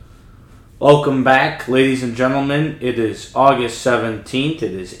Welcome back, ladies and gentlemen. It is August 17th.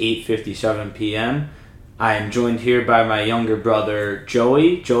 It is 8:57 p.m. I am joined here by my younger brother,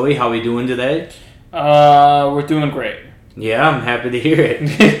 Joey. Joey, how we doing today? We're doing great. Yeah, I'm happy to hear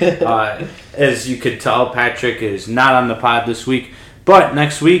it. As you could tell, Patrick is not on the pod this week. But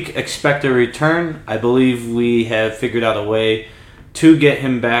next week, expect a return. I believe we have figured out a way to get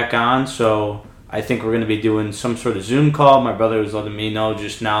him back on. So I think we're going to be doing some sort of Zoom call. My brother was letting me know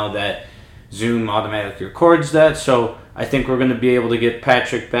just now that Zoom automatically records that, so I think we're going to be able to get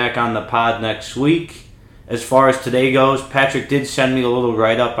Patrick back on the pod next week. As far as today goes, Patrick did send me a little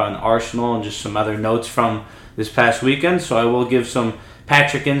write-up on Arsenal and just some other notes from this past weekend, so I will give some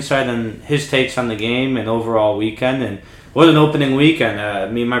Patrick insight on his takes on the game and overall weekend. And what an opening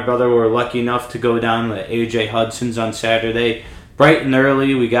weekend. Me and my brother were lucky enough to go down to AJ Hudson's on Saturday. Bright and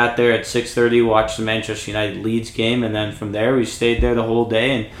early, we got there at 6:30, watched the Manchester United Leeds game, and then from there we stayed there the whole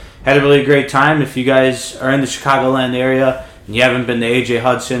day and had a really great time. If you guys are in the Chicagoland area and you haven't been to AJ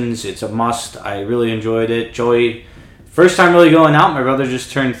Hudson's, it's a must. I really enjoyed it. Joey, first time really going out. My brother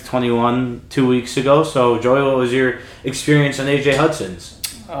just turned 21 2 weeks ago. So, Joey, what was your experience on AJ Hudson's?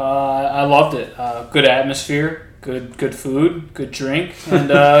 I loved it. Good atmosphere, good food, good drink,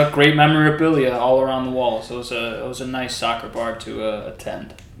 and great memorabilia all around the wall. So it was a nice soccer bar to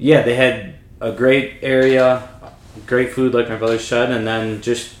attend. Yeah, they had a great area, great food, like my brother said, and then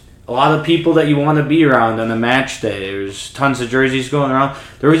just a lot of people that you want to be around on a match day. There's tons of jerseys going around.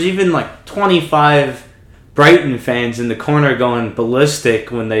 There was even like 25 Brighton fans in the corner going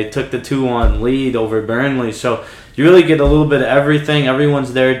ballistic when they took the 2-1 lead over Burnley. So you really get a little bit of everything.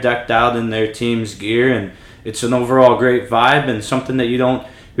 Everyone's there decked out in their team's gear, and it's an overall great vibe and something that you don't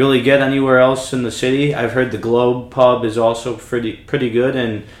really get anywhere else in the city. I've heard the Globe pub is also pretty good,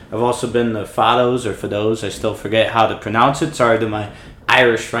 and I've also been to Fados, I still forget how to pronounce it. Sorry to my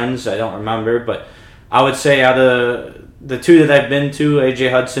Irish friends, I don't remember, but I would say out of the two that I've been to,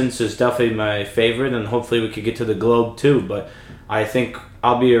 AJ Hudson's is definitely my favorite, and hopefully we could get to the Globe too, but I think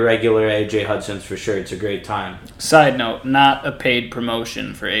I'll be a regular at AJ Hudson's for sure. It's a great time. Side note, not a paid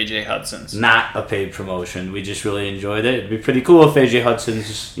promotion for AJ Hudson's. Not a paid promotion. We just really enjoyed it. It'd be pretty cool if AJ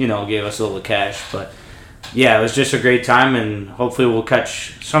Hudson's, gave us a little cash, but yeah, it was just a great time, and hopefully we'll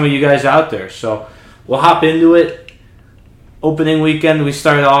catch some of you guys out there. So we'll hop into it. Opening weekend, we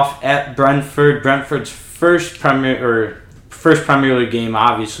started off at Brentford. Brentford's first Premier League game,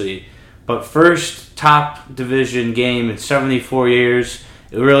 obviously, but first top division game in 74 years.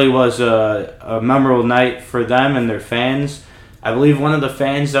 It really was a memorable night for them and their fans. I believe one of the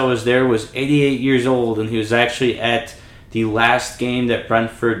fans that was there was 88 years old, and he was actually at the last game that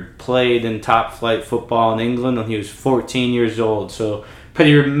Brentford played in top flight football in England when he was 14 years old. So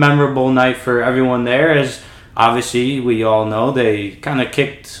pretty memorable night for everyone there, as obviously, we all know they kind of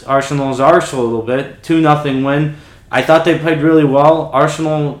kicked Arsenal's arse a little bit. 2-0 win. I thought they played really well.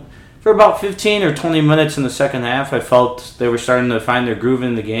 Arsenal, for about 15 or 20 minutes in the second half, I felt they were starting to find their groove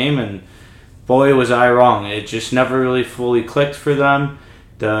in the game, and boy, was I wrong. It just never really fully clicked for them.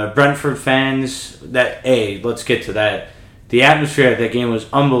 The Brentford fans, let's get to that. The atmosphere at that game was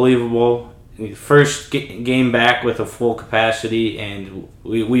unbelievable. First game back with a full capacity, and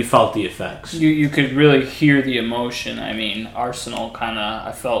we felt the effects. You could really hear the emotion. I mean, Arsenal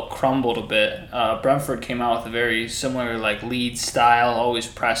I felt crumbled a bit. Brentford came out with a very similar Leeds style, always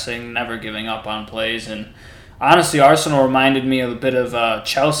pressing, never giving up on plays. And honestly, Arsenal reminded me of a bit of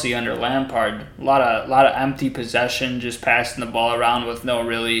Chelsea under Lampard. A lot of empty possession, just passing the ball around with no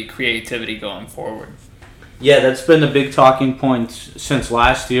really creativity going forward. Yeah, that's been a big talking point since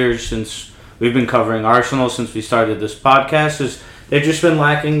last year, since we've been covering Arsenal since we started this podcast, is they've just been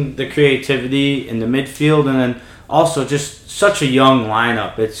lacking the creativity in the midfield, and then also just such a young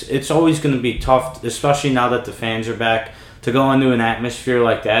lineup. It's always going to be tough, especially now that the fans are back, to go into an atmosphere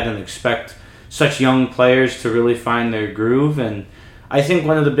like that and expect such young players to really find their groove. And I think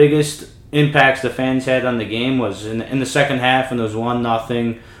one of the biggest impacts the fans had on the game was in the second half, when it was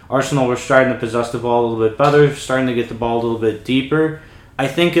 1-0. Arsenal were starting to possess the ball a little bit better, starting to get the ball a little bit deeper. I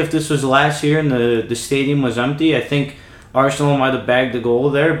think if this was last year and the stadium was empty, I think Arsenal might have bagged the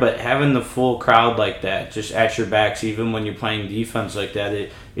goal there, but having the full crowd like that, just at your backs, even when you're playing defense like that,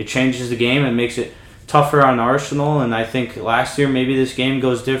 it changes the game and makes it tougher on Arsenal. And I think last year maybe this game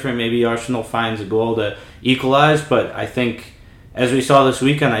goes different. Maybe Arsenal finds a goal to equalize, but I think as we saw this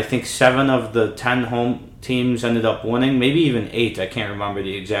weekend, I think 7 of the 10 home teams ended up winning, maybe even 8. I can't remember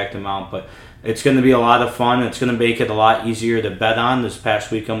the exact amount, but it's going to be a lot of fun. It's going to make it a lot easier to bet on. This past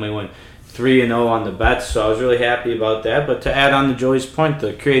weekend we went 3-0 on the bets, so I was really happy about that. But to add on to Joey's point,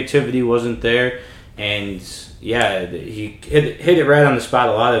 the creativity wasn't there. And yeah, he hit it right on the spot.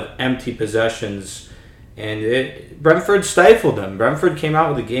 A lot of empty possessions, and Brentford stifled them. Brentford came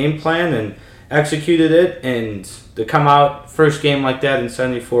out with a game plan and executed it, and to come out first game like that in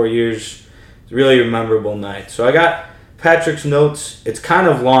 74 years, it's really a memorable night. So I got Patrick's notes. It's kind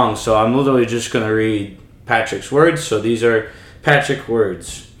of long, so I'm literally just going to read Patrick's words. So these are Patrick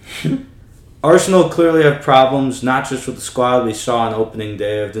words. Arsenal clearly have problems, not just with the squad we saw on opening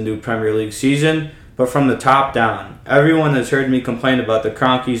day of the new Premier League season, but from the top down. Everyone has heard me complain about the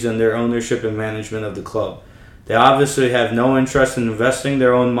Kroenkes and their ownership and management of the club. They obviously have no interest in investing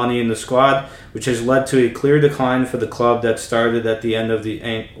their own money in the squad, which has led to a clear decline for the club that started at the end of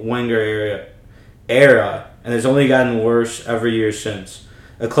the Wenger era and has only gotten worse every year since.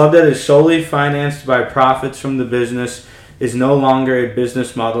 A club that is solely financed by profits from the business is no longer a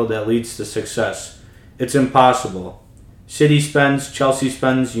business model that leads to success. It's impossible. City spends, Chelsea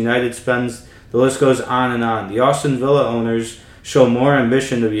spends, United spends, the list goes on and on. The Aston Villa owners show more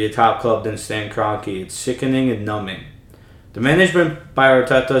ambition to be a top club than Stan Kroenke. It's sickening and numbing. The management by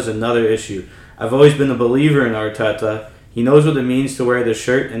Arteta is another issue. I've always been a believer in Arteta. He knows what it means to wear the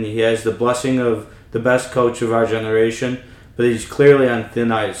shirt, and he has the blessing of the best coach of our generation, but he's clearly on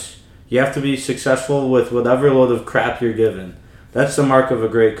thin ice. You have to be successful with whatever load of crap you're given. That's the mark of a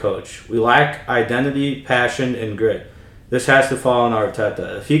great coach. We lack identity, passion, and grit. This has to fall on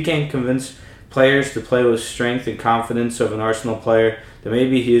Arteta. If he can't convince players to play with strength and confidence of an Arsenal player, then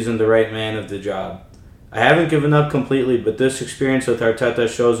maybe he isn't the right man of the job. I haven't given up completely, but this experience with Arteta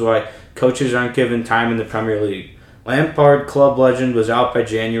shows why coaches aren't given time in the Premier League. Lampard, club legend, was out by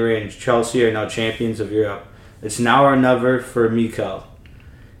January, and Chelsea are now champions of Europe. It's now or never for Mikel.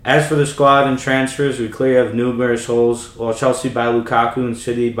 As for the squad and transfers, we clearly have numerous holes. While Chelsea buy Lukaku and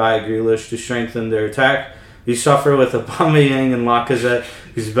City buy Grealish to strengthen their attack, we suffer with Aubameyang and Lacazette,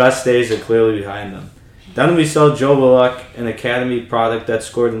 whose best days are clearly behind them. Then we sell Joe Willock, an academy product that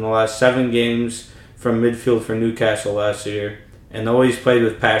scored in the last 7 games from midfield for Newcastle last year, and always played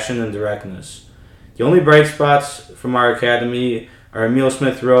with passion and directness. The only bright spots from our academy are Emile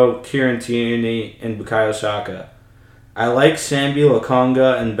Smith-Rowe, Kieran Tierney, and Bukayo Saka. I like Sambi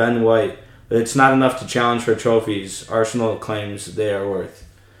Lokonga and Ben White, but it's not enough to challenge for trophies Arsenal claims they are worth.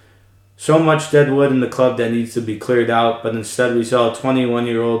 So much dead wood in the club that needs to be cleared out, but instead we sell a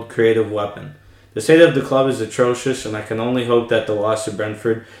 21-year-old creative weapon. The state of the club is atrocious, and I can only hope that the loss to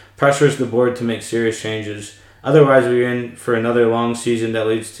Brentford pressures the board to make serious changes. Otherwise, we're in for another long season that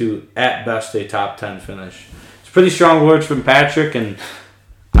leads to, at best, a top 10 finish. It's pretty strong words from Patrick, and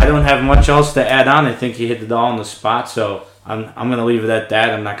I don't have much else to add on. I think he hit it all on the spot, so I'm going to leave it at that.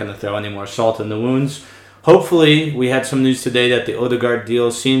 I'm not going to throw any more salt in the wounds. Hopefully, we had some news today that the Odegaard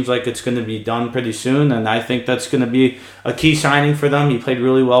deal seems like it's going to be done pretty soon, and I think that's going to be a key signing for them. He played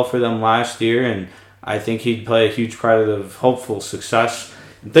really well for them last year, and I think he'd play a huge part of hopeful success.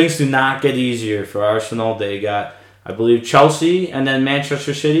 And things do not get easier for Arsenal. They got, I believe, Chelsea and then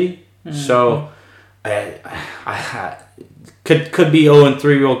Manchester City. Mm-hmm. So, I could be 0-3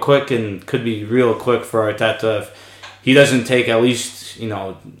 real quick, and could be real quick for Arteta if he doesn't take at least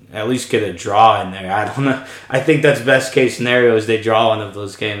get a draw in there. I don't know. I think that's best case scenario is they draw one of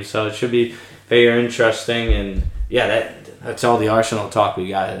those games. So it should be very interesting. And yeah, that's all the Arsenal talk we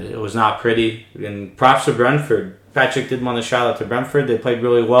got. It was not pretty. And props to Brentford. Patrick did want to shout out to Brentford. They played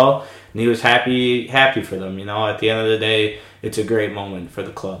really well, and he was happy for them. At the end of the day, it's a great moment for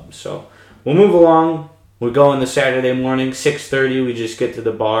the club. So we'll move along. We're going to Saturday morning, 6:30. We just get to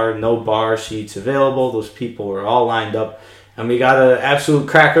the bar. No bar seats available. Those people were all lined up. And we got an absolute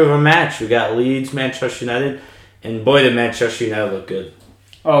cracker of a match. We got Leeds, Manchester United, and boy, did Manchester United look good.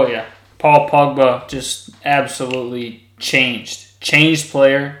 Oh, yeah. Paul Pogba just absolutely changed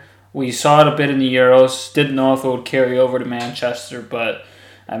player. We saw it a bit in the Euros. Didn't know if it would carry over to Manchester, but,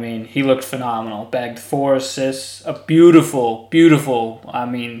 I mean, he looked phenomenal. Bagged 4 assists. A beautiful,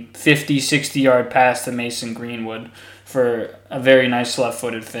 50, 60-yard pass to Mason Greenwood for a very nice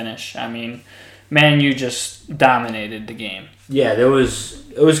left-footed finish. I mean, Man U just dominated the game. Yeah, it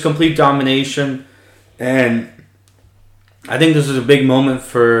was complete domination, and I think this is a big moment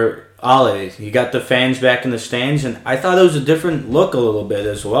for Ole. He got the fans back in the stands, and I thought it was a different look a little bit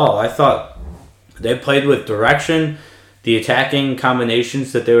as well. I thought they played with direction, the attacking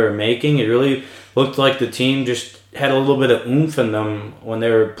combinations that they were making. It really looked like the team just had a little bit of oomph in them when they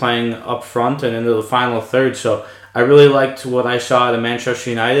were playing up front and into the final third. So I really liked what I saw at Manchester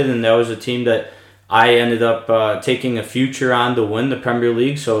United, and that was a team that I ended up taking a future on to win the Premier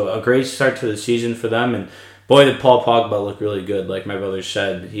League, so a great start to the season for them. And boy, did Paul Pogba look really good, like my brother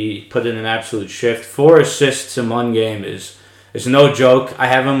said. He put in an absolute shift. 4 assists in one game is no joke. I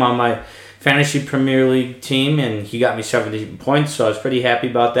have him on my fantasy Premier League team, and he got me 70 points, so I was pretty happy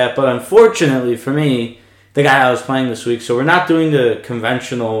about that. But unfortunately for me, the guy I was playing this week, so we're not doing the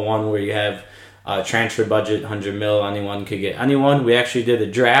conventional one where you have transfer budget, 100 mil, anyone could get anyone. We actually did a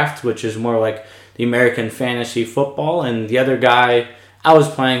draft, which is more like the American fantasy football, and the other guy I was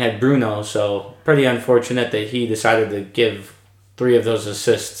playing had Bruno, so pretty unfortunate that he decided to give 3 of those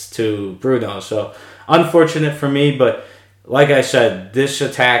assists to Bruno. So unfortunate for me, but like I said, this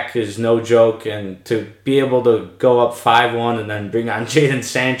attack is no joke, and to be able to go up 5-1 and then bring on Jadon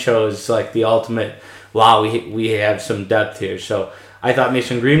Sancho is like the ultimate, wow, we have some depth here. So I thought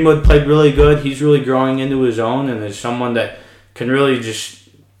Mason Greenwood played really good. He's really growing into his own, and is someone that can really just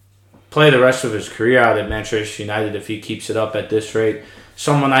play the rest of his career out at Manchester United if he keeps it up at this rate.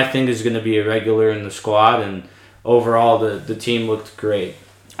 Someone I think is going to be a regular in the squad, and overall the team looked great.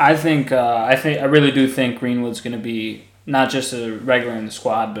 I really do think Greenwood's going to be not just a regular in the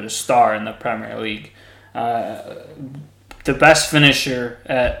squad, but a star in the Premier League. The best finisher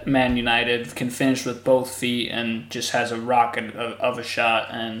at Man United, can finish with both feet and just has a rocket of a shot.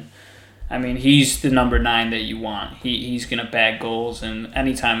 And I mean, he's the number 9 that you want. He's going to bag goals, and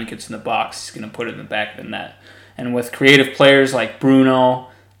anytime he gets in the box, he's going to put it in the back of the net. And with creative players like Bruno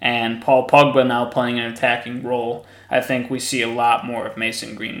and Paul Pogba now playing an attacking role, I think we see a lot more of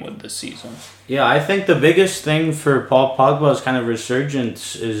Mason Greenwood this season. Yeah, I think the biggest thing for Paul Pogba's kind of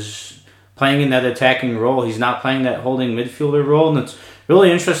resurgence is playing in that attacking role. He's not playing that holding midfielder role, and it's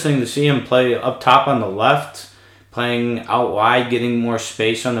really interesting to see him play up top on the left, playing out wide, getting more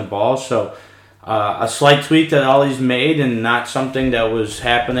space on the ball. So a slight tweak that Ollie's made, and not something that was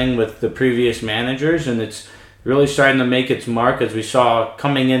happening with the previous managers, and it's really starting to make its mark. As we saw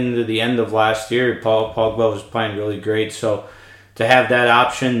coming into the end of last year, Paul Pogba was playing really great. So to have that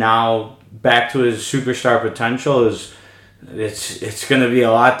option now back to his superstar potential it's going to be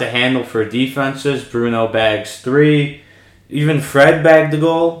a lot to handle for defenses. Bruno bags 3. Even Fred bagged the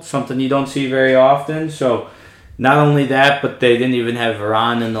goal, something you don't see very often. So not only that, but they didn't even have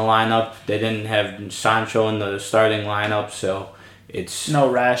Varane in the lineup. They didn't have Sancho in the starting lineup. So it's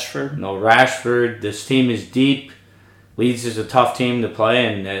no Rashford. This team is deep. Leeds is a tough team to play,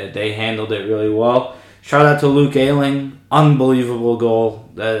 and they handled it really well. Shout out to Luke Ayling. Unbelievable goal.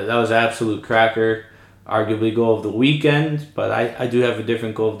 That was absolute cracker. Arguably goal of the weekend, but I do have a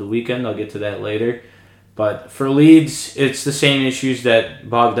different goal of the weekend. I'll get to that later. But for Leeds, it's the same issues that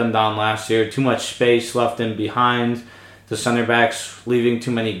bogged them down last year. Too much space left in behind. The center backs leaving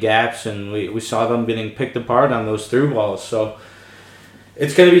too many gaps, and we saw them getting picked apart on those through balls. So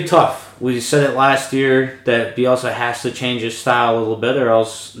it's going to be tough. We said it last year that Bielsa has to change his style a little bit, or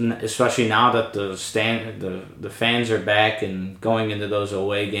else, especially now that the fans are back and going into those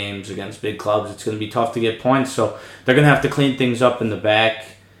away games against big clubs, it's going to be tough to get points. So they're going to have to clean things up in the back.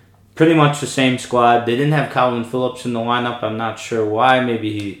 Pretty much the same squad. They didn't have Calvin Phillips in the lineup. I'm not sure why.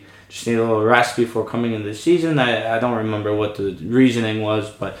 Maybe he just needed a little rest before coming into the season. I don't remember what the reasoning was,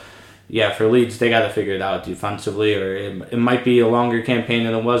 but yeah, for Leeds, they got to figure it out defensively, or it might be a longer campaign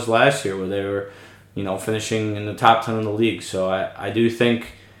than it was last year, where they were, finishing in the top 10 of the league. So I do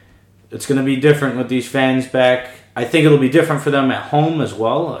think it's going to be different with these fans back. I think it'll be different for them at home as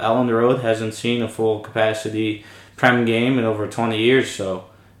well. Elland Road hasn't seen a full capacity Prem game in over 20 years, so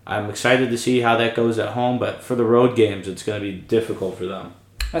I'm excited to see how that goes at home. But for the road games, it's going to be difficult for them.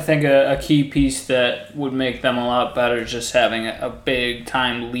 I think a key piece that would make them a lot better is just having a big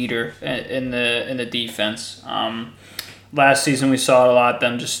time leader in the defense. Last season we saw a lot of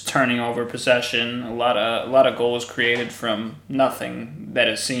them just turning over possession, a lot of goals created from nothing that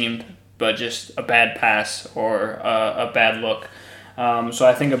it seemed, but just a bad pass or a bad look. So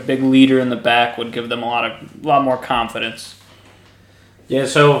I think a big leader in the back would give them a lot more confidence. Yeah,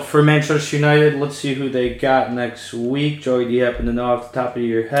 so for Manchester United, let's see who they got next week. Joey, do you happen to know off the top of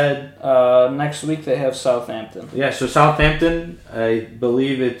your head? Next week they have Southampton. Yeah, so Southampton, I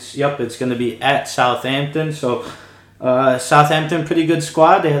believe it's going to be at Southampton. So Southampton, pretty good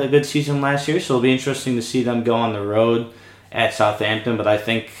squad. They had a good season last year, so it'll be interesting to see them go on the road at Southampton. But I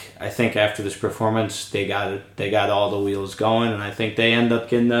think after this performance, they got all the wheels going, and I think they end up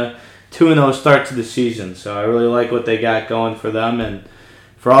getting a 2-0 start to the season. So I really like what they got going for them. And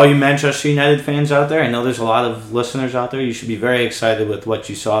for all you Manchester United fans out there, I know there's a lot of listeners out there. You should be very excited with what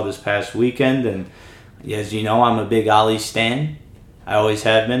you saw this past weekend. And as you know, I'm a big Ollie stan. I always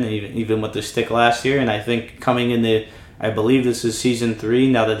have been, even with the stick last year. And I think coming into, I believe this is season 3.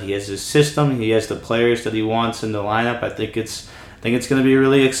 Now that he has his system, he has the players that he wants in the lineup. I think it's going to be a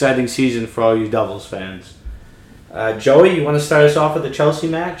really exciting season for all you Devils fans. Joey, you want to start us off with the Chelsea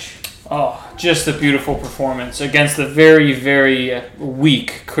match? Oh, just a beautiful performance against a very, very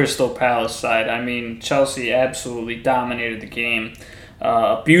weak Crystal Palace side. I mean, Chelsea absolutely dominated the game.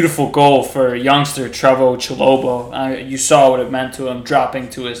 A beautiful goal for youngster Trevoh Chalobah. You saw what it meant to him, dropping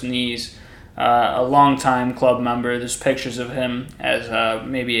to his knees. A longtime club member. There's pictures of him as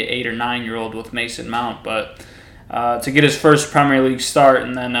maybe an 8 or 9-year-old with Mason Mount, but to get his first Premier League start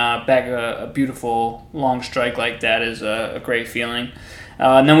and then back a beautiful long strike like that is a great feeling.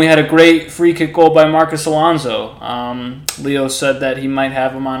 And then we had a great free kick goal by Marcos Alonso. Leo said that he might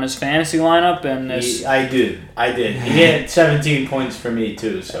have him on his fantasy lineup, and I did. He had 17 points for me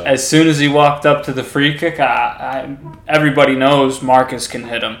too. So as soon as he walked up to the free kick, everybody knows Marcus can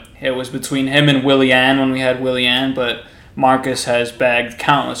hit him. It was between him and Willian when we had Willian, but Marcus has bagged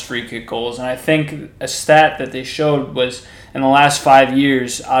countless free kick goals, and I think a stat that they showed was in the last 5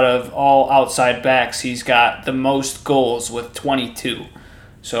 years, out of all outside backs, he's got the most goals with 22.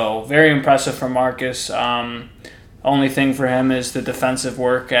 So very impressive for Marcus. Only thing for him is the defensive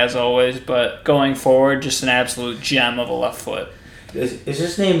work, as always, but going forward, just an absolute gem of a left foot. Is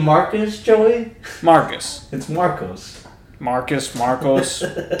his name Marcus, Joey? Marcus. It's Marcos. Marcus, Marcos,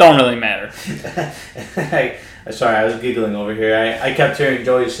 don't really matter. Sorry, I was giggling over here. I kept hearing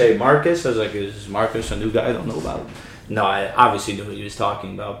Joey say Marcus. I was like, is Marcus a new guy I don't know about? No, I obviously knew what he was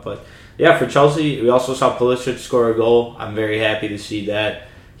talking about. But yeah, for Chelsea, we also saw Pulisic score a goal. I'm very happy to see that.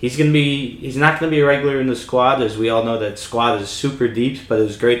 He's not going to be a regular in the squad, as we all know that squad is super deep, but it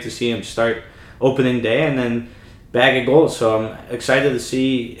was great to see him start opening day and then bag a goal. So I'm excited to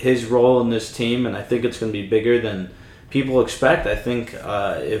see his role in this team, and I think it's going to be bigger than people expect. I think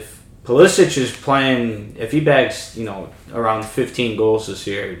if Pulisic is playing, if he bags, around 15 goals this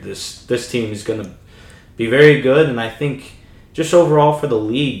year, this team is going to be very good. And I think just overall for the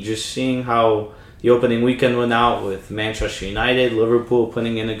league, just seeing how the opening weekend went out with Manchester United, Liverpool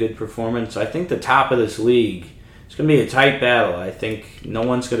putting in a good performance, I think the top of this league, it's going to be a tight battle. I think no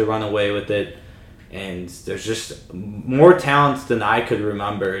one's going to run away with it. And there's just more talent than I could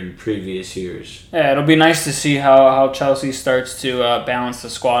remember in previous years. Yeah, it'll be nice to see how Chelsea starts to balance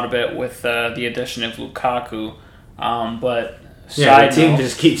the squad a bit with the addition of Lukaku. But the team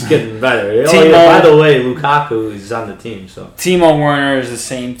just keeps getting better. By the way, Lukaku is on the team. So Timo Werner is the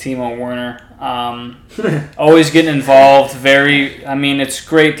same Timo Werner. Always getting involved. It's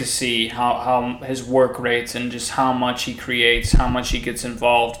great to see how his work rates and just how much he creates, how much he gets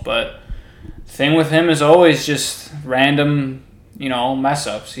involved. But the thing with him is always just random, mess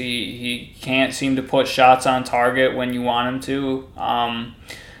ups. He can't seem to put shots on target when you want him to.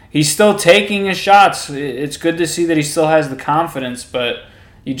 He's still taking his shots. It's good to see that he still has the confidence, but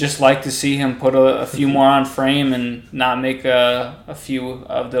you just like to see him put a few more on frame and not make a few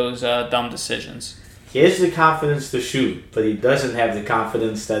of those dumb decisions. He has the confidence to shoot, but he doesn't have the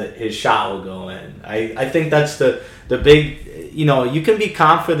confidence that his shot will go in. I think that's the big, you can be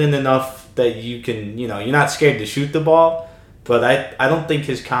confident enough that you can, you're not scared to shoot the ball, but I don't think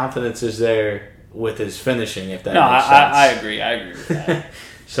his confidence is there with his finishing, if that makes sense. I agree with that.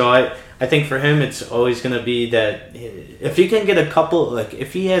 So I think for him, it's always going to be that if he can get a couple,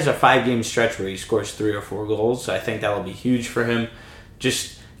 if he has a 5-game stretch where he scores 3 or 4 goals, I think that will be huge for him.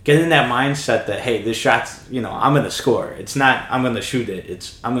 Just get in that mindset that, hey, this shot's, I'm going to score. It's not, I'm going to shoot it.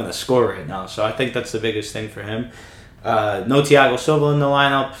 It's, I'm going to score right now. So I think that's the biggest thing for him. No Thiago Silva in the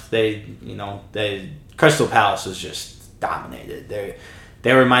lineup. Crystal Palace is just dominated.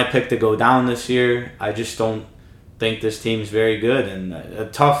 They were my pick to go down this year. I just don't think this team's very good and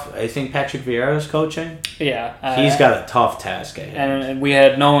I think Patrick Vieira's coaching. Yeah. He's got a tough task ahead. And we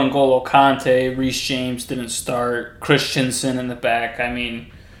had no N'Golo Kante, Reece James didn't start, Christensen in the back.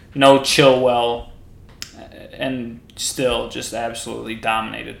 No Chilwell, and still just absolutely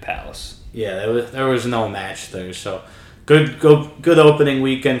dominated Palace. Yeah, there was no match there. So good opening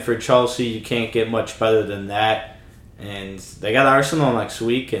weekend for Chelsea. You can't get much better than that. And they got Arsenal next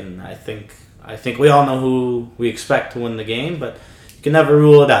week, and I think we all know who we expect to win the game, but you can never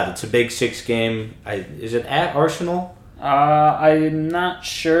rule it out. It's a big 6 game. Is it at Arsenal? I'm not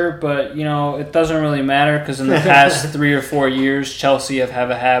sure, but it doesn't really matter because in the past 3 or 4 years, Chelsea have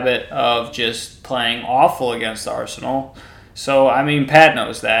a habit of just playing awful against Arsenal. So Pat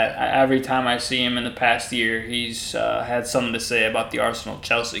knows that. Every time I see him in the past year, he's had something to say about the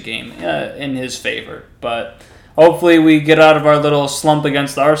Arsenal-Chelsea game in his favor, but hopefully we get out of our little slump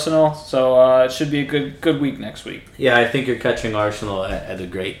against Arsenal, so it should be a good week next week. Yeah, I think you're catching Arsenal at a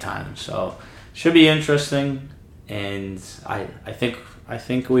great time, so should be interesting. And I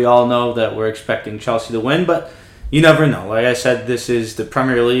think we all know that we're expecting Chelsea to win, but you never know. Like I said, this is the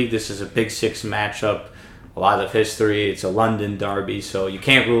Premier League. This is a Big 6 matchup. a lot of history. It's a London derby, so you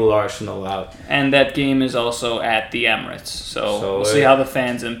can't rule Arsenal out. And that game is also at the Emirates, so we'll see how the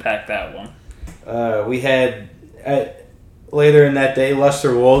fans impact that one. We had later in that day,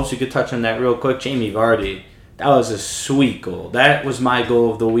 Leicester Wolves. You could touch on that real quick. Jamie Vardy, that was a sweet goal. That was my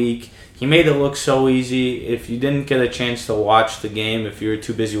goal of the week. He made it look so easy. If you didn't get a chance to watch the game, if you were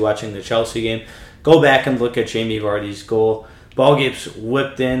too busy watching the Chelsea game, go back and look at Jamie Vardy's goal. Ball gets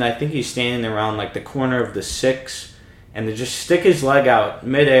whipped in. I think he's standing around like the corner of the 6, and to just stick his leg out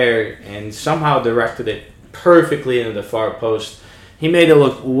midair and somehow directed it perfectly into the far post. He made it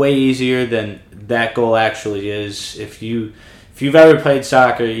look way easier than that goal actually is. If you've ever played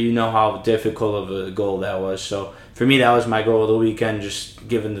soccer, you know how difficult of a goal that was. So for me, that was my goal of the weekend, just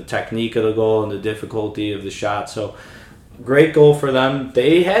given the technique of the goal and the difficulty of the shot. So great goal for them.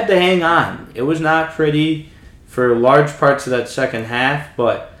 They had to hang on. It was not pretty for large parts of that second half,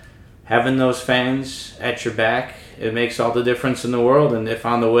 but having those fans at your back, it makes all the difference in the world. And they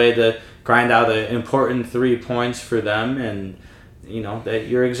found a way to grind out an important 3 points for them, and you know that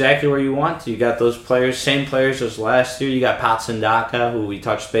you're exactly where you want to. You got those players, same players as last year. You got Patson Daka, who we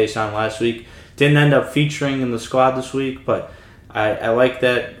touched base on last week. Didn't end up featuring in the squad this week, but I like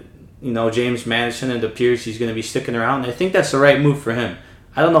that. You know, James Maddison, it appears he's going to be sticking around. I think that's the right move for him.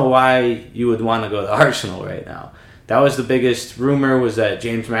 I don't know why you would want to go to Arsenal right now. That was the biggest rumor, was that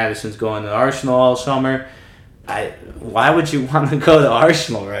James Maddison's going to Arsenal all summer. Why would you want to go to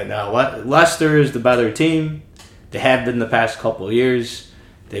Arsenal right now? Leicester is the better team. They have been the past couple of years.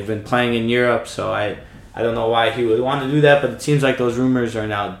 They've been playing in Europe, so I don't know why he would want to do that, but it seems like those rumors are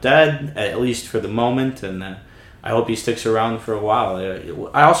now dead, at least for the moment, and I hope he sticks around for a while.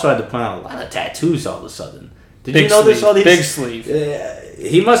 I also had to point out a lot of tattoos all of a sudden. Did you notice all these? Big sleeve.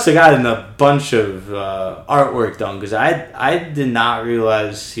 He must have gotten a bunch of artwork done, because I did not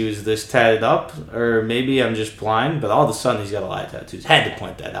realize he was this tatted up, or maybe I'm just blind, but all of a sudden he's got a lot of tattoos. Had to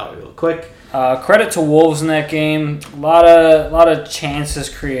point that out real quick. Credit to Wolves in that game. A lot of chances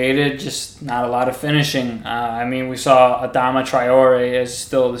created, just not a lot of finishing. I mean, we saw Adama Traore as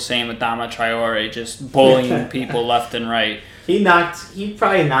still the same Adama Traore, just bullying people left and right. He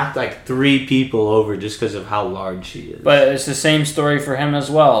probably knocked like 3 people over just because of how large he is. But it's the same story for him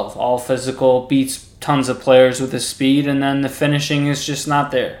as well. All physical, beats tons of players with his speed, and then the finishing is just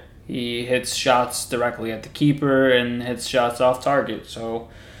not there. He hits shots directly at the keeper and hits shots off target. So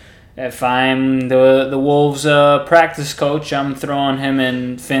if I'm the Wolves practice coach, I'm throwing him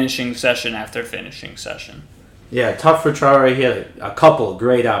in finishing session after finishing session. Yeah, tough for Traore. He had a couple of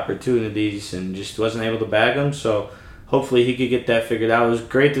great opportunities and just wasn't able to bag them. So hopefully he could get that figured out. It was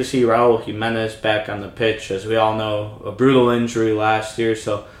great to see Raul Jimenez back on the pitch. As we all know, a brutal injury last year,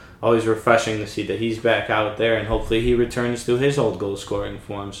 so always refreshing to see that he's back out there, and hopefully he returns to his old goal-scoring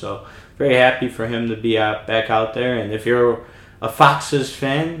form. So very happy for him to be back out there. And if you're a Foxes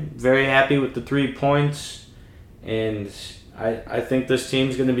fan, very happy with the 3 points. And I think this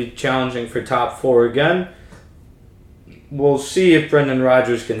team's going to be challenging for top 4 again. We'll see if Brendan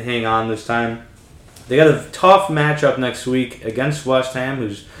Rodgers can hang on this time. They got a tough matchup next week against West Ham,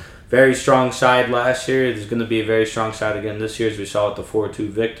 who's very strong side last year. There's going to be a very strong side again this year, as we saw with the 4-2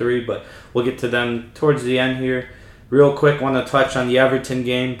 victory. But we'll get to them towards the end here. Real quick, want to touch on the Everton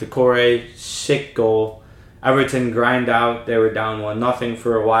game. Decore, sick goal. Everton grind out. They were down 1-0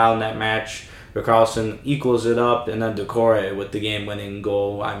 for a while in that match. Richarlison equals it up, and then Decore with the game-winning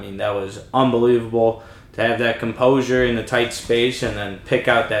goal. I mean, that was unbelievable. To have that composure in a tight space and then pick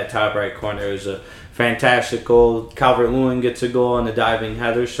out that top right corner. It was a fantastic goal. Calvert-Lewin gets a goal on the diving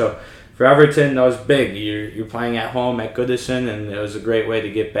header. So for Everton, that was big. You're playing at home at Goodison, and it was a great way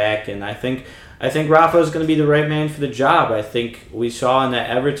to get back. And I think Rafa is going to be the right man for the job. I think we saw in that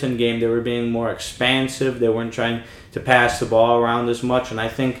Everton game they were being more expansive. They weren't trying to pass the ball around as much. And I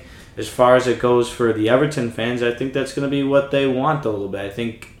think as far as it goes for the Everton fans, I think that's going to be what they want a little bit. I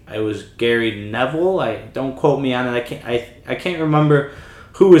think it was Gary Neville. Don't quote me on it. I can't remember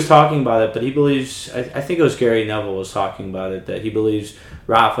who was talking about it, but he believes, I think it was Gary Neville was talking about it, that he believes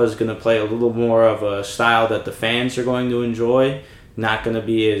Rafa is going to play a little more of a style that the fans are going to enjoy, not going to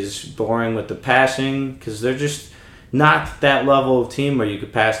be as boring with the passing, because they're just not that level of team where you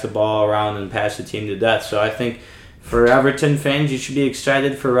could pass the ball around and pass the team to death. So I think for Everton fans, you should be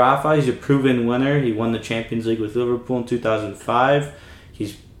excited for Rafa. He's a proven winner. He won the Champions League with Liverpool in 2005.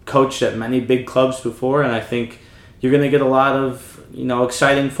 He's coached at many big clubs before, and I think you're going to get a lot of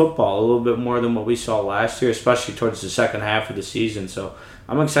exciting football, a little bit more than what we saw last year, especially towards the second half of the season. So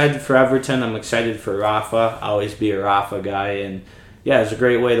I'm excited for Everton. I'm excited for Rafa. I'll always be a Rafa guy, and yeah, it's a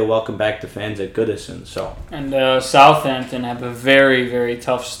great way to welcome back the fans at Goodison. So And Southampton have a very, very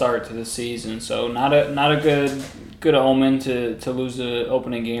tough start to the season, so not a good omen to lose the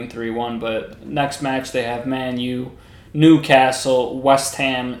opening game 3-1. But next match they have Man U, Newcastle, West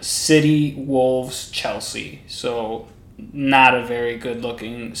Ham, City, Wolves, Chelsea. So not a very good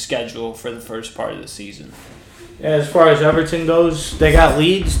looking schedule for the first part of the season. yeah, as far as Everton goes, they got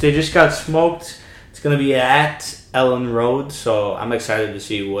Leeds. They just got smoked. It's going to be at Ellen Road, so I'm excited to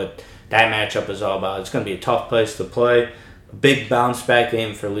see what that matchup is all about. It's going to be a tough place to play. A big bounce back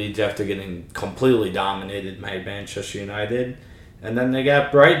game for Leeds after getting completely dominated by Manchester United. And then they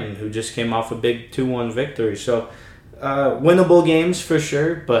got Brighton, who just came off a big 2-1 victory. So winnable games for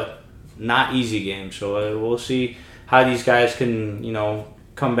sure, but not easy games. So we'll see how these guys can,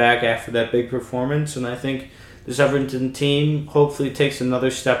 come back after that big performance. And I think this Everton team hopefully takes another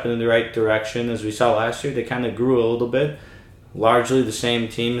step in the right direction. As we saw last year, they kind of grew a little bit. Largely the same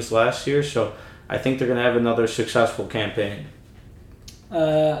team as last year, so I think they're going to have another successful campaign.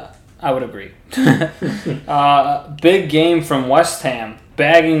 I would agree. Big game from West Ham,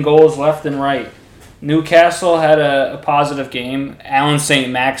 bagging goals left and right. Newcastle had a positive game. Alan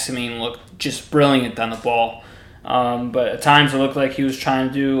St. Maximin looked just brilliant on the ball. But at times it looked like he was trying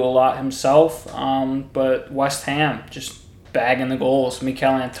to do a lot himself. But West Ham just bagging the goals.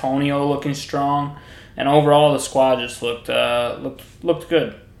 Mikel Antonio looking strong. And overall the squad just looked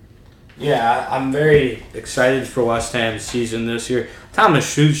good. Yeah, I'm very excited for West Ham's season this year. Thomas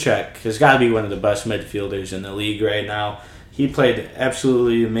Souček has got to be one of the best midfielders in the league right now. He played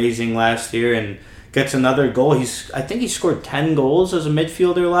absolutely amazing last year and gets another goal. I think he scored 10 goals as a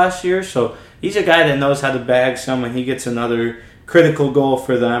midfielder last year, so he's a guy that knows how to bag some, and he gets another critical goal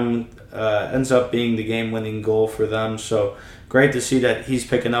for them. Ends up being the game-winning goal for them. So great to see that he's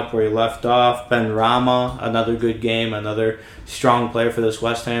picking up where he left off. Ben Rama, another good game, another strong player for this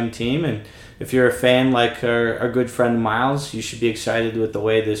West Ham team. And if you're a fan like our good friend Miles, you should be excited with the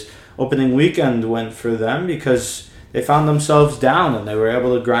way this opening weekend went for them, because they found themselves down and they were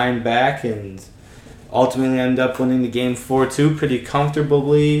able to grind back and ultimately end up winning the game 4-2 pretty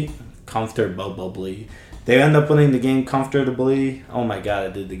comfortably. They end up winning the game comfortably. Oh my god, I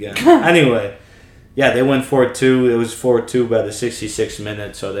did it again. Anyway, yeah, they went 4-2. It was 4-2 by the 66th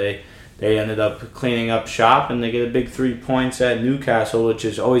minute, so they ended up cleaning up shop, and they get a big 3 points at Newcastle, which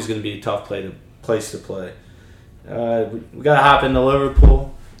is always going to be a tough place to play. We got to hop into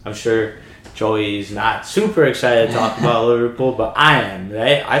Liverpool. I'm sure Joey's not super excited to talk about Liverpool, but I am.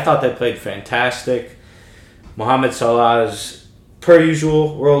 I thought they played fantastic. Mohamed Salah is, per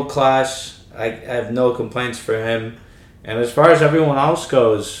usual, world class. I have no complaints for him. And as far as everyone else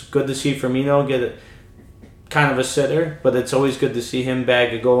goes, good to see Firmino get kind of a sitter, but it's always good to see him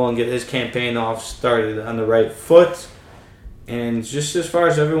bag a goal and get his campaign off started on the right foot. And just as far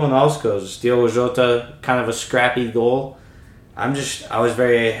as everyone else goes, Diogo Jota, kind of a scrappy goal. I was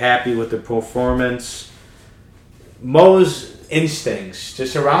very happy with the performance. Mo's instincts,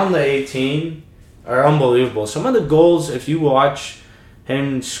 just around the 18, are unbelievable. Some of the goals, if you watch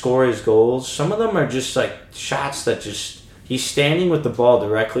him score his goals, some of them are just like shots that he's standing with the ball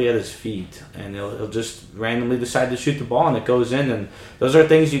directly at his feet, and he'll just randomly decide to shoot the ball and it goes in. And those are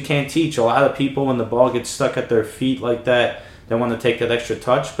things you can't teach. A lot of people, when the ball gets stuck at their feet like that, they want to take that extra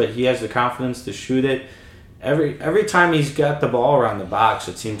touch, but he has the confidence to shoot it. Every time he's got the ball around the box,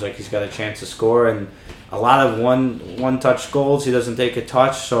 it seems like he's got a chance to score. And a lot of one touch goals, he doesn't take a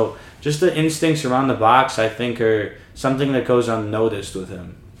touch. So just the instincts around the box, I think, are something that goes unnoticed with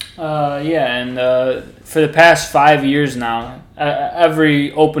him. And for the past 5 years now,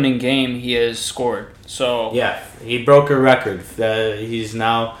 every opening game he has scored. So yeah, he broke a record. He's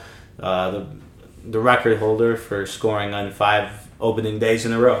now the record holder for scoring on 5 opening days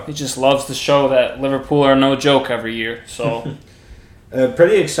in a row. He just loves to show that Liverpool are no joke every year. So a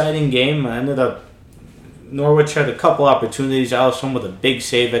pretty exciting game. Norwich had a couple opportunities. Alisson with a big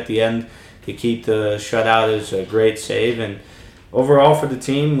save at the end to keep the shutout is a great save. And overall for the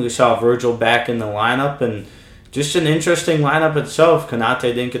team, we saw Virgil back in the lineup, and just an interesting lineup itself. Konate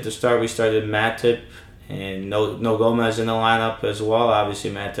didn't get to start. We started Matip and no Gomez in the lineup as well. Obviously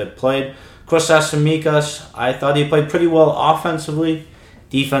Matip played. Kostas Tsimikas, I thought he played pretty well offensively.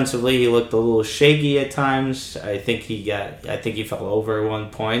 Defensively, he looked a little shaky at times. I think he fell over at one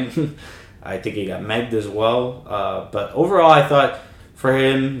point. I think he got megged as well. But overall, I thought for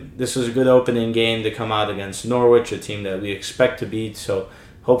him, this was a good opening game to come out against Norwich, a team that we expect to beat. So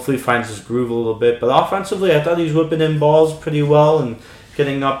hopefully finds his groove a little bit. But offensively, I thought he was whipping in balls pretty well and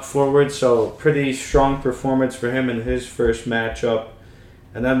getting up forward. So pretty strong performance for him in his first matchup.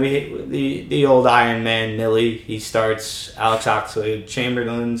 And then the old Iron Man, Millie, he starts. Alex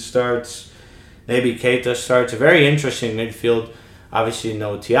Oxlade-Chamberlain starts. Maybe Keita starts. A very interesting midfield. Obviously,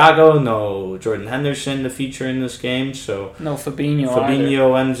 no Thiago, no Jordan Henderson to feature in this game. So no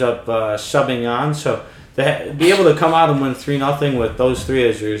Fabinho ends up subbing on. So to be able to come out and win 3-0 with those three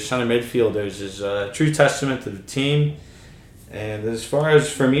as your center midfielders is a true testament to the team. And as far as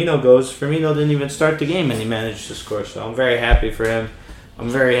Firmino goes, Firmino didn't even start the game and he managed to score. So I'm very happy for him. I'm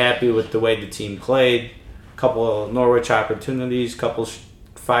very happy with the way the team played. A couple of Norwich opportunities, couple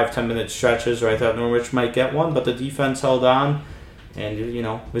 5-10 minute stretches where I thought Norwich might get one, but the defense held on, and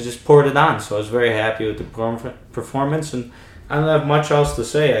we just poured it on. So I was very happy with the performance, and I don't have much else to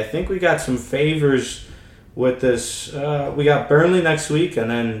say. I think we got some favors with this. We got Burnley next week, and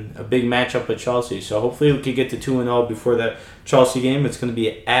then a big matchup with Chelsea. So hopefully we could get to 2-0 before that Chelsea game. It's going to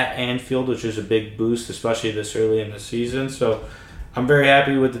be at Anfield, which is a big boost, especially this early in the season. So I'm very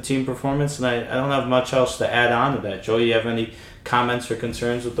happy with the team performance, and I don't have much else to add on to that. Joe, you have any comments or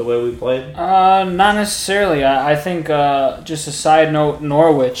concerns with the way we played? Not necessarily. I think, just a side note,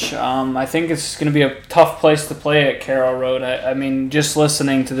 Norwich, I think it's going to be a tough place to play at Carroll Road. I mean, just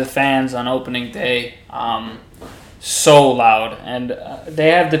listening to the fans on opening day, so loud. And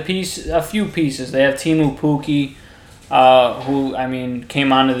they have a few pieces. They have Timu Pukki, who,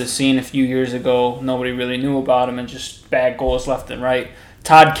 came onto the scene a few years ago. Nobody really knew about him and just bad goals left and right.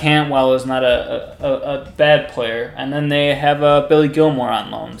 Todd Cantwell is not a bad player. And then they have Billy Gilmore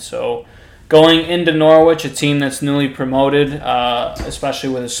on loan. So going into Norwich, a team that's newly promoted, especially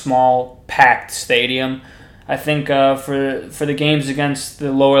with a small, packed stadium, I think for the games against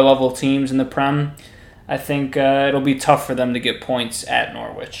the lower level teams in the Prem, I think it'll be tough for them to get points at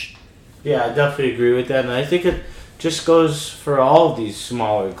Norwich. Yeah, I definitely agree with that. And I think it just goes for all of these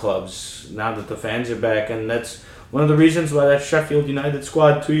smaller clubs now that the fans are back. And that's one of the reasons why that Sheffield United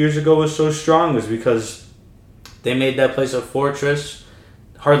squad 2 years ago was so strong, was because they made that place a fortress.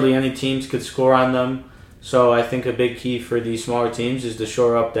 Hardly any teams could score on them. So I think a big key for these smaller teams is to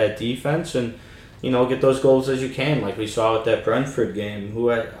shore up that defense and, get those goals as you can, like we saw with that Brentford game, who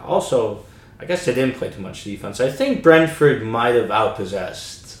I guess they didn't play too much defense. I think Brentford might have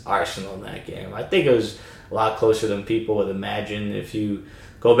outpossessed Arsenal in that game. I think it was a lot closer than people would imagine. If you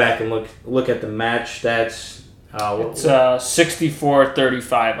go back and look at the match stats, it's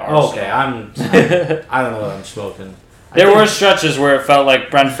 64-35 Arsenal. Okay, I don't know what I'm smoking. There were stretches where it felt like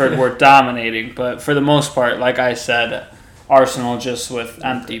Brentford were dominating, but for the most part, like I said, Arsenal just with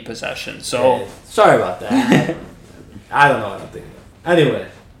empty possession. So sorry about that. I don't know what I'm thinking of. Anyway,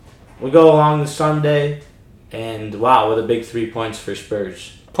 we go along to Sunday, and wow, what a big 3 points for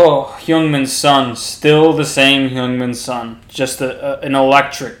Spurs. Oh, Heung-Min Son, still the same Heung-Min Son. Just an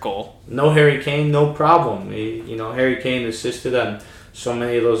electric goal. No Harry Kane, no problem. Harry Kane assisted on so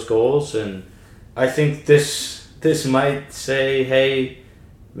many of those goals, and I think this might say, hey,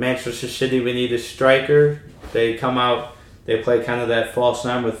 Manchester City, we need a striker. They come out, they play kind of that false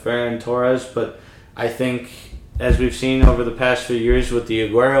nine with Ferran Torres, but I think, as we've seen over the past few years with the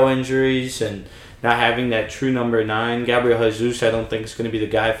Aguero injuries and not having that true number 9, Gabriel Jesus, I don't think is going to be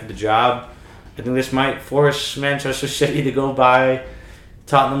the guy for the job. I think this might force Manchester City to go buy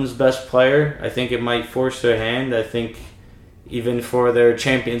Tottenham's best player. I think it might force their hand. I think even for their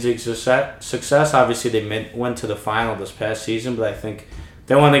Champions League success, obviously they went to the final this past season, but I think if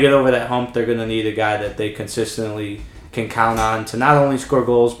they want to get over that hump, they're going to need a guy that they consistently can count on to not only score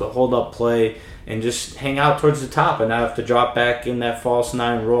goals, but hold up play and just hang out towards the top and not have to drop back in that false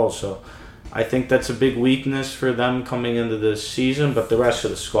 9 role. So I think that's a big weakness for them coming into this season, but the rest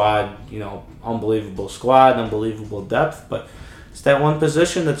of the squad, unbelievable squad, unbelievable depth, but it's that one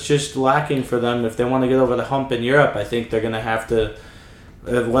position that's just lacking for them. If they want to get over the hump in Europe, I think they're going to have to,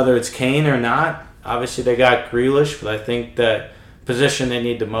 whether it's Kane or not, obviously they got Grealish, but I think that position they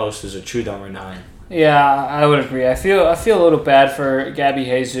need the most is a true number 9. Yeah, I would agree. I feel a little bad for Gabby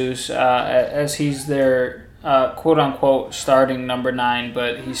Jesus as he's their quote-unquote starting number 9,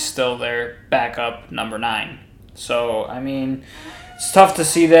 but he's still their backup number 9. So, it's tough to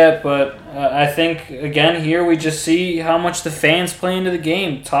see that, but I think, again, here we just see how much the fans play into the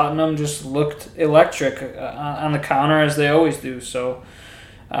game. Tottenham just looked electric on the counter, as they always do. So,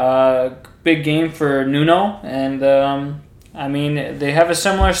 big game for Nuno, and, they have a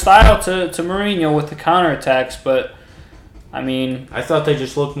similar style to Mourinho with the counterattacks, but I thought they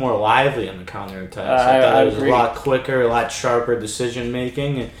just looked more lively on the counterattacks. I thought it was agree. A lot quicker, a lot sharper decision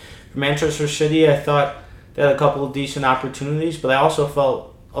making. And for Manchester City, I thought they had a couple of decent opportunities, but I also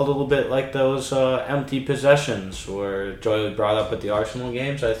felt a little bit like those empty possessions where Joy brought up at the Arsenal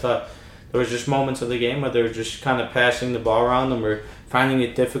games. I thought there was just moments of the game where they were just kind of passing the ball around them or finding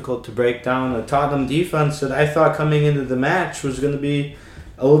it difficult to break down a Tottenham defense that I thought coming into the match was going to be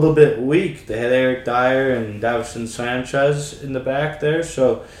a little bit weak. They had Eric Dyer and Davinson Sanchez in the back there.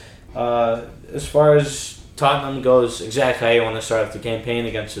 So as far as Tottenham goes, exactly how you want to start off the campaign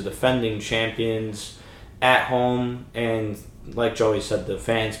against the defending champions at home. And like Joey said, the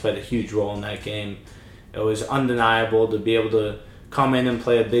fans played a huge role in that game. It was undeniable to be able to come in and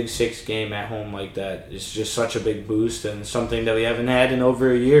play a Big Six game at home like that. It's just such a big boost and something that we haven't had in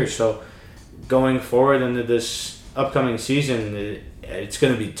over a year. So going forward into this upcoming season, it's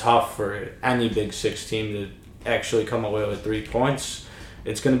going to be tough for any Big Six team to actually come away with 3 points.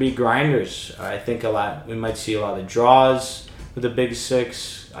 It's going to be grinders. I think we might see a lot of draws with the Big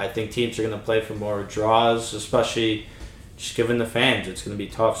Six. I think teams are going to play for more draws, especially just given the fans. It's going to be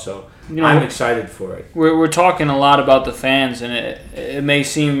tough. So I'm excited for it. We're talking a lot about the fans, and it may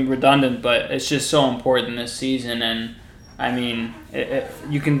seem redundant, but it's just so important this season. And I mean,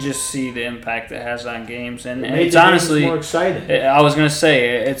 you can just see the impact it has on games, and it's honestly more exciting. I was gonna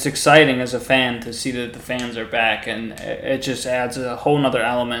say it's exciting as a fan to see that the fans are back, and it just adds a whole nother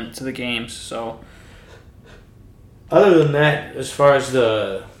element to the games. So, other than that, as far as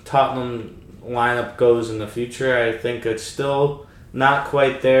the Tottenham lineup goes in the future, I think it's still not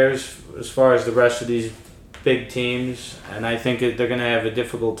quite there as far as the rest of these big teams, and I think they're going to have a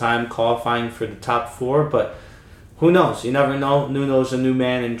difficult time qualifying for the top 4, but who knows? You never know. Nuno's a new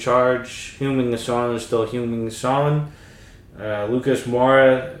man in charge. Heung-min Son is still Heung-min Son. Lucas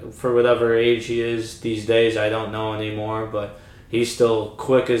Moura, for whatever age he is these days, I don't know anymore, but he's still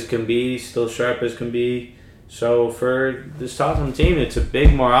quick as can be, still sharp as can be. So for this Tottenham team, it's a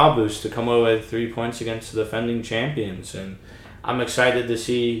big morale boost to come away with 3 points against the defending champions, and I'm excited to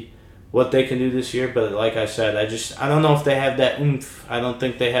see what they can do this year. But like I said, I don't know if they have that oomph. I don't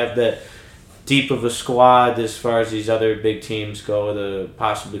think they have that deep of a squad as far as these other big teams go to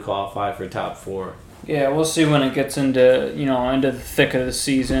possibly qualify for top 4. Yeah, we'll see when it gets into the thick of the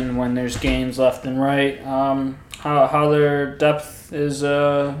season, when there's games left and right, how their depth is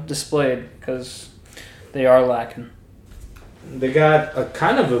displayed, because they are lacking. They got a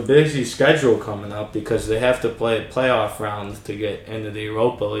kind of a busy schedule coming up because they have to play playoff rounds to get into the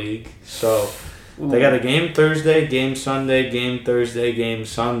Europa League. So they got a game Thursday, game Sunday, game Thursday, game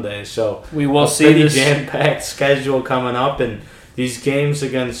Sunday. So we will see this jam-packed schedule coming up, and these games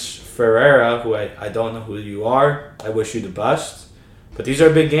against Ferreira, who I don't know who you are. I wish you the best. But these are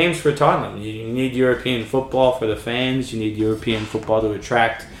big games for Tottenham. You need European football for the fans. You need European football to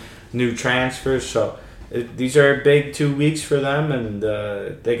attract new transfers. So these are big 2 weeks for them, and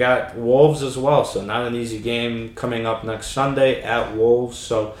they got Wolves as well. So not an easy game coming up next Sunday at Wolves.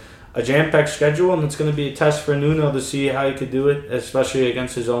 So a jam-packed schedule, and it's going to be a test for Nuno to see how he could do it, especially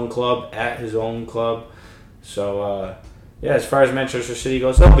against his own club, at his own club. So, as far as Manchester City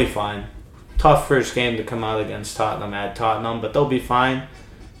goes, they'll be fine. Tough first game to come out against Tottenham at Tottenham, but they'll be fine.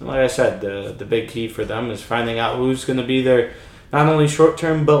 And like I said, the big key for them is finding out who's going to be their not only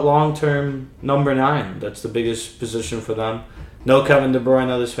short-term but long-term number 9. That's the biggest position for them. No Kevin De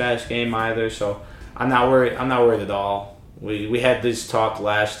Bruyne this past game either, so I'm not worried at all. We had this talk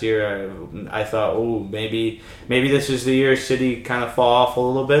last year. I thought, maybe this is the year City kind of fall off a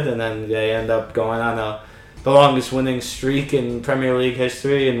little bit, and then they end up going on the longest winning streak in Premier League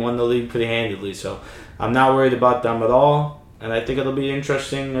history and won the league pretty handedly. So I'm not worried about them at all, and I think it'll be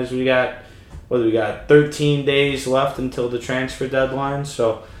interesting as we got 13 days left until the transfer deadline.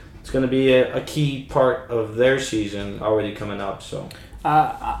 So it's going to be a key part of their season already coming up. So.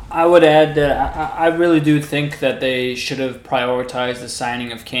 I would add that I really do think that they should have prioritized the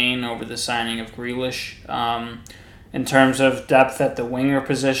signing of Kane over the signing of Grealish. In terms of depth at the winger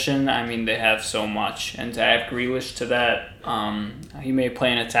position, I mean, they have so much. And to add Grealish to that, he may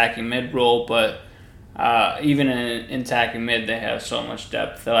play an attacking mid role, but even in attacking mid, they have so much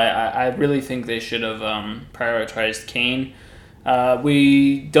depth that I really think they should have prioritized Kane.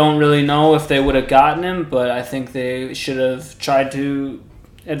 We don't really know if they would have gotten him, but I think they should have tried to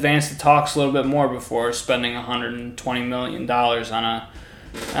advance the talks a little bit more before spending $120 million on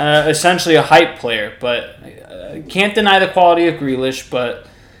essentially a hype player. But can't deny the quality of Grealish, but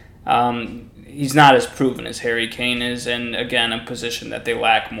he's not as proven as Harry Kane is, and again, a position that they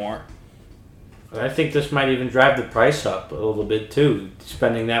lack more. I think this might even drive the price up a little bit too.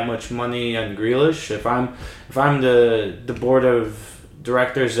 Spending that much money on Grealish. If I'm the board of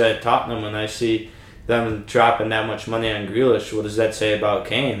directors at Tottenham and I see them dropping that much money on Grealish, what does that say about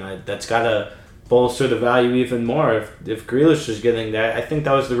Kane? That's got to bolster the value even more. If Grealish is getting that, I think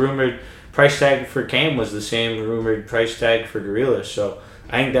that was the rumored price tag for Kane was the same rumored price tag for Grealish. So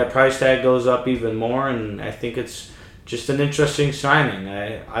I think that price tag goes up even more, and I think it's just an interesting signing.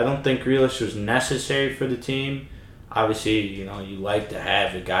 I don't think Grealish was necessary for the team. Obviously, you like to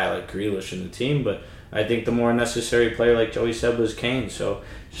have a guy like Grealish in the team, but I think the more necessary player, like Joey said, was Kane. So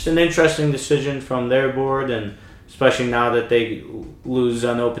just an interesting decision from their board, and especially now that they lose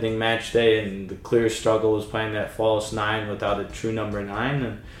on opening match day, and the clear struggle was playing that false 9 without a true number 9.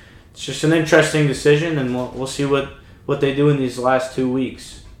 And it's just an interesting decision, and we'll see what they do in these last 2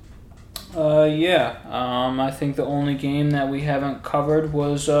 weeks. I think the only game that we haven't covered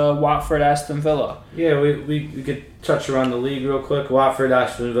was Watford Aston Villa. Yeah, we could touch around the league real quick. Watford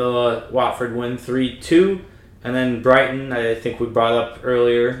Aston Villa. Watford win 3-2, and then Brighton, I think we brought up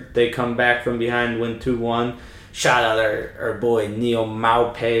earlier, they come back from behind, win 2-1. Shout out our boy Neil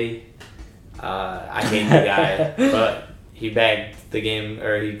Maupay. I hate the guy, but he bagged the game,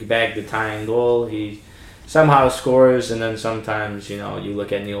 or he bagged the tying goal. He somehow scores, and then sometimes, you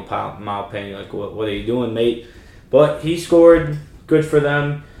look at Neil Maupay and you're like, what are you doing, mate? But he scored. Good for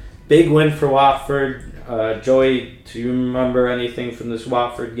them. Big win for Watford. Joey, do you remember anything from this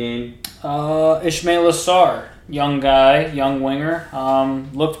Watford game? Ismail Assar, young guy, young winger,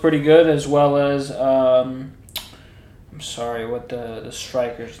 looked pretty good, as well as, I'm sorry, what the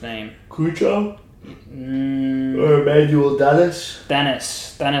striker's name? Cucho? Or Emmanuel Dennis?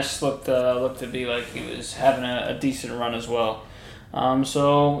 Dennis looked to be like he was having a decent run as well.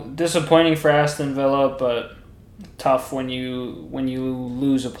 So disappointing for Aston Villa, but tough when you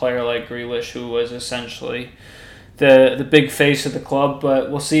lose a player like Grealish, who was essentially the big face of the club.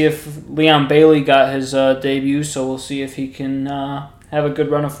 But we'll see if Leon Bailey got his debut, so we'll see if he can have a good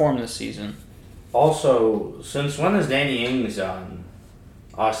run of form this season. Also, since when is Danny Ings on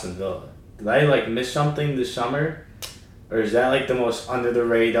Aston Villa? Did I miss something this summer? Or is that the most under the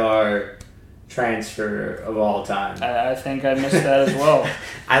radar transfer of all time? I think I missed that as well.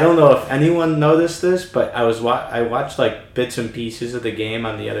 I don't know if anyone noticed this, but I watched bits and pieces of the game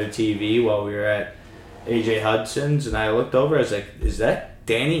on the other TV while we were at AJ Hudson's, and I looked over. I was like, "Is that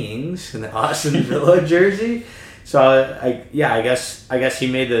Danny Ings in the Aston Villa jersey?" So I guess he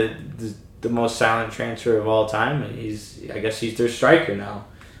made the most silent transfer of all time. I guess he's their striker now.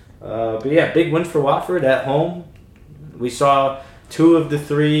 But yeah, big win for Watford at home. We saw 2 of the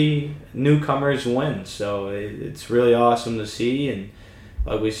 3 newcomers win, so it's really awesome to see. And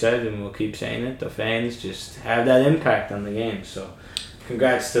like we said, and we'll keep saying it, the fans just have that impact on the game. So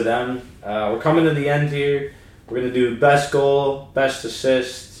congrats to them. We're coming to the end here. We're going to do best goal, best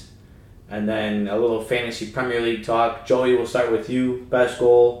assist, and then a little fantasy Premier League talk. Joey, we'll start with you. Best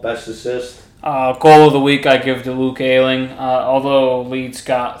goal, best assist. Goal of the week I give to Luke Ayling. Although Leeds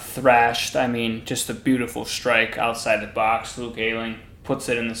got thrashed, just a beautiful strike outside the box. Luke Ayling puts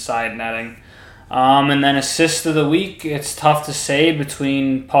it in the side netting. And then assist of the week, it's tough to say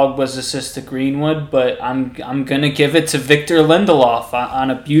between Pogba's assist to Greenwood, but I'm going to give it to Victor Lindelof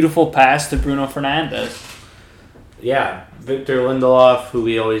on a beautiful pass to Bruno Fernandes. Yeah, Victor Lindelof, who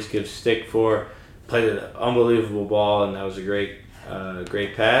we always give stick for, played an unbelievable ball, and that was a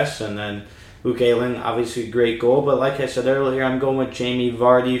great pass. And then Luke Ayling, obviously a great goal, but like I said earlier, I'm going with Jamie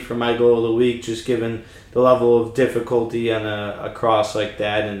Vardy for my goal of the week, just given the level of difficulty on a cross like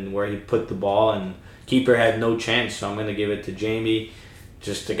that and where he put the ball, and keeper had no chance, so I'm going to give it to Jamie.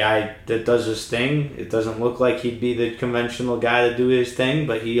 Just a guy that does his thing. It doesn't look like he'd be the conventional guy to do his thing,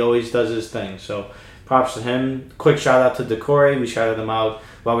 but he always does his thing. So props to him. Quick shout out to Decore. We shouted him out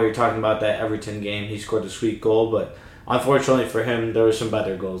while we were talking about that Everton game. He scored a sweet goal, but unfortunately for him, there were some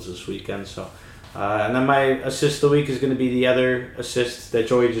better goals this weekend. So, and then my assist of the week is going to be the other assist that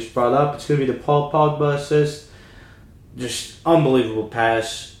Joey just brought up. It's going to be the Paul Pogba assist. Just unbelievable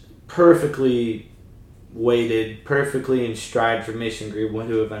pass, perfectly weighted, perfectly in stride for Mason Greenwood,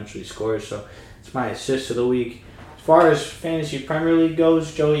 who eventually scores. So it's my assist of the week. As far as Fantasy Premier League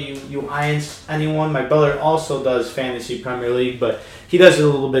goes, Joey, you eyeing anyone? My brother also does Fantasy Premier League, but he does it a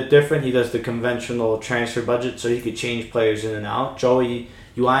little bit different. He does the conventional transfer budget, so he could change players in and out. Joey,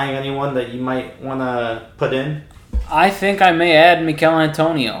 you eyeing anyone that you might want to put in? I think I may add Mikel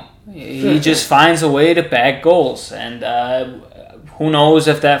Antonio. He just finds a way to bag goals, and who knows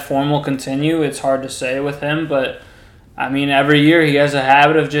if that form will continue. It's hard to say with him, but every year he has a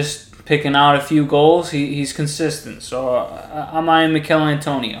habit of just picking out a few goals. He's consistent, so I'm eyeing Mikel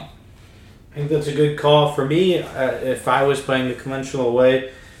Antonio. I think that's a good call for me. If I was playing the conventional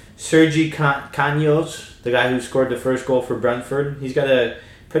way, Sergi Canos, the guy who scored the first goal for Brentford, he's got a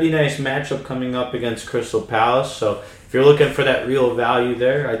pretty nice matchup coming up against Crystal Palace. So if you're looking for that real value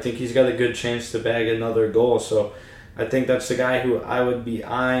there, I think he's got a good chance to bag another goal. So I think that's the guy who I would be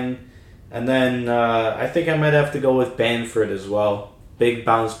eyeing. And then I think I might have to go with Bamford as well. big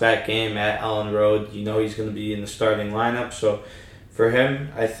bounce back game at Ellen Road. You know he's going to be in the starting lineup. So for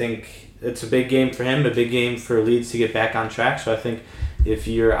him, I think it's a big game for him, a big game for Leeds to get back on track. So I think if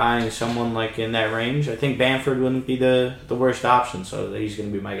you're eyeing someone like in that range, I think Bamford wouldn't be the worst option. So he's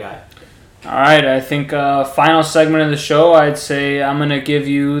going to be my guy. All right, I think final segment of the show, I'd say I'm going to give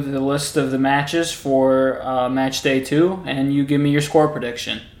you the list of the matches for match day 2, and you give me your score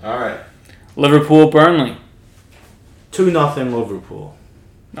prediction. All right. Liverpool-Burnley. 2-0 Liverpool.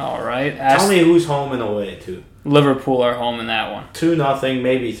 All right. Tell me who's home and away, too. Liverpool are home in that one. 2-0,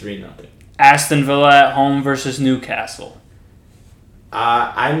 maybe 3-0. Aston Villa at home versus Newcastle.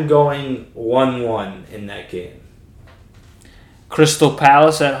 I'm going 1-1 in that game. Crystal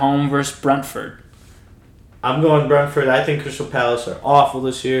Palace at home versus Brentford. I'm going Brentford. I think Crystal Palace are awful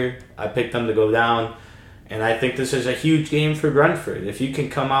this year. I picked them to go down. And I think this is a huge game for Brentford. If you can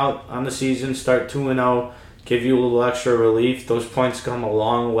come out on the season, start 2-0, give you a little extra relief, those points come a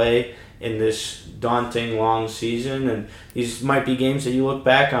long way in this daunting, long season. And these might be games that you look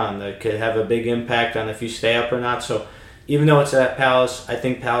back on that could have a big impact on if you stay up or not. So even though it's at Palace, I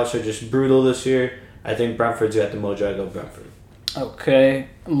think Palace are just brutal this year. I think Brentford's got the mojo. I go Brentford. Okay.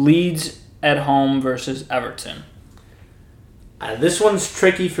 Leeds at home versus Everton. This one's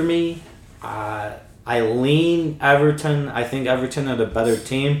tricky for me. I lean Everton. I think Everton are the better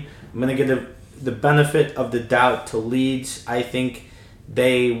team. I'm going to give the benefit of the doubt to Leeds. I think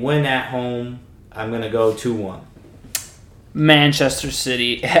they win at home. I'm going to go 2-1. Manchester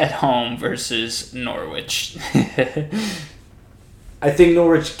City at home versus Norwich. I think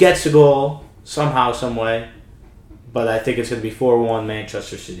Norwich gets a goal somehow, some way. But I think it's going to be 4-1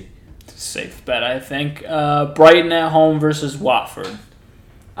 Manchester City. Safe bet, I think. Brighton at home versus Watford.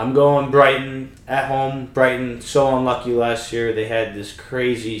 I'm going Brighton at home. Brighton, so unlucky last year. They had this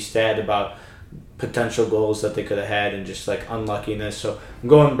crazy stat about potential goals that they could have had and just like unluckiness. So I'm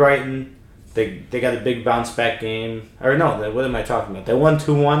going Brighton. They got a big bounce back game. Or no, what am I talking about? They won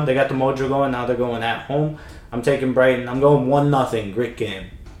 2-1. They got the mojo going. Now they're going at home. I'm taking Brighton. I'm going 1-0. Great game.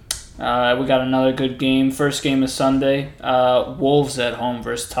 We got another good game. First game of Sunday. Wolves at home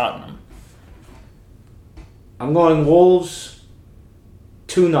versus Tottenham. I'm going Wolves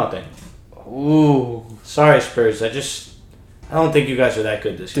 2-0. Ooh. Sorry, Spurs. I don't think you guys are that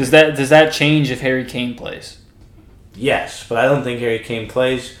good this year. Does that change if Harry Kane plays? Yes, but I don't think Harry Kane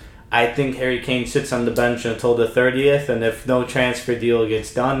plays. I think Harry Kane sits on the bench until the 30th, and if no transfer deal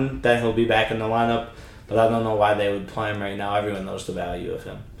gets done, then he'll be back in the lineup. But I don't know why they would play him right now. Everyone knows the value of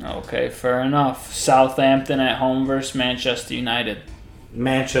him. Okay, fair enough. Southampton at home versus Manchester United.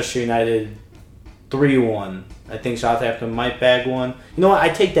 Manchester United 3-1. I think Southampton might bag one. You know what? I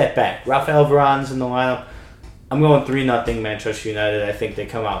take that back. Rafael Varane's in the lineup. I'm going 3-0 Manchester United. I think they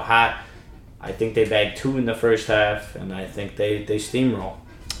come out hot. I think they bag 2 in the first half, and I think they steamroll.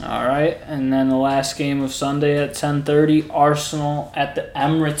 All right, and then the last game of Sunday at 10:30, Arsenal at the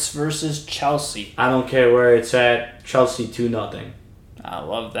Emirates versus Chelsea. I don't care where it's at. Chelsea 2-0. I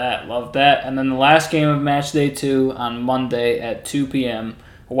love that. And then the last game of match day 2 on Monday at 2 p.m.,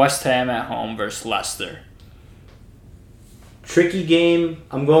 West Ham at home versus Leicester. Tricky game.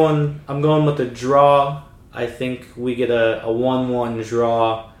 I'm going with a draw. I think we get a 1-1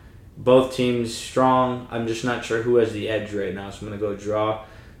 draw. Both teams strong. I'm just not sure who has the edge right now, so I'm going to go draw.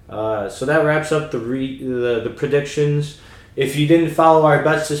 So that wraps up the predictions. If you didn't follow our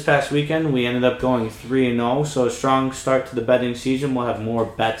bets this past weekend, we ended up going 3-0. So a strong start to the betting season. We'll have more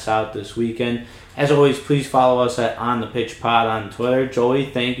bets out this weekend. As always, please follow us at On The Pitch Pod on Twitter. Joey,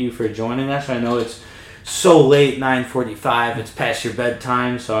 thank you for joining us. I know it's so late, 9:45. It's past your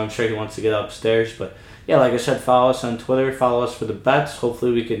bedtime, so I'm sure he wants to get upstairs. But yeah, like I said, follow us on Twitter. Follow us for the bets.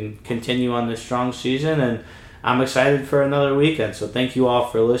 Hopefully we can continue on this strong season. And I'm excited for another weekend. So thank you all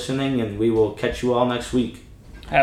for listening, and we will catch you all next week.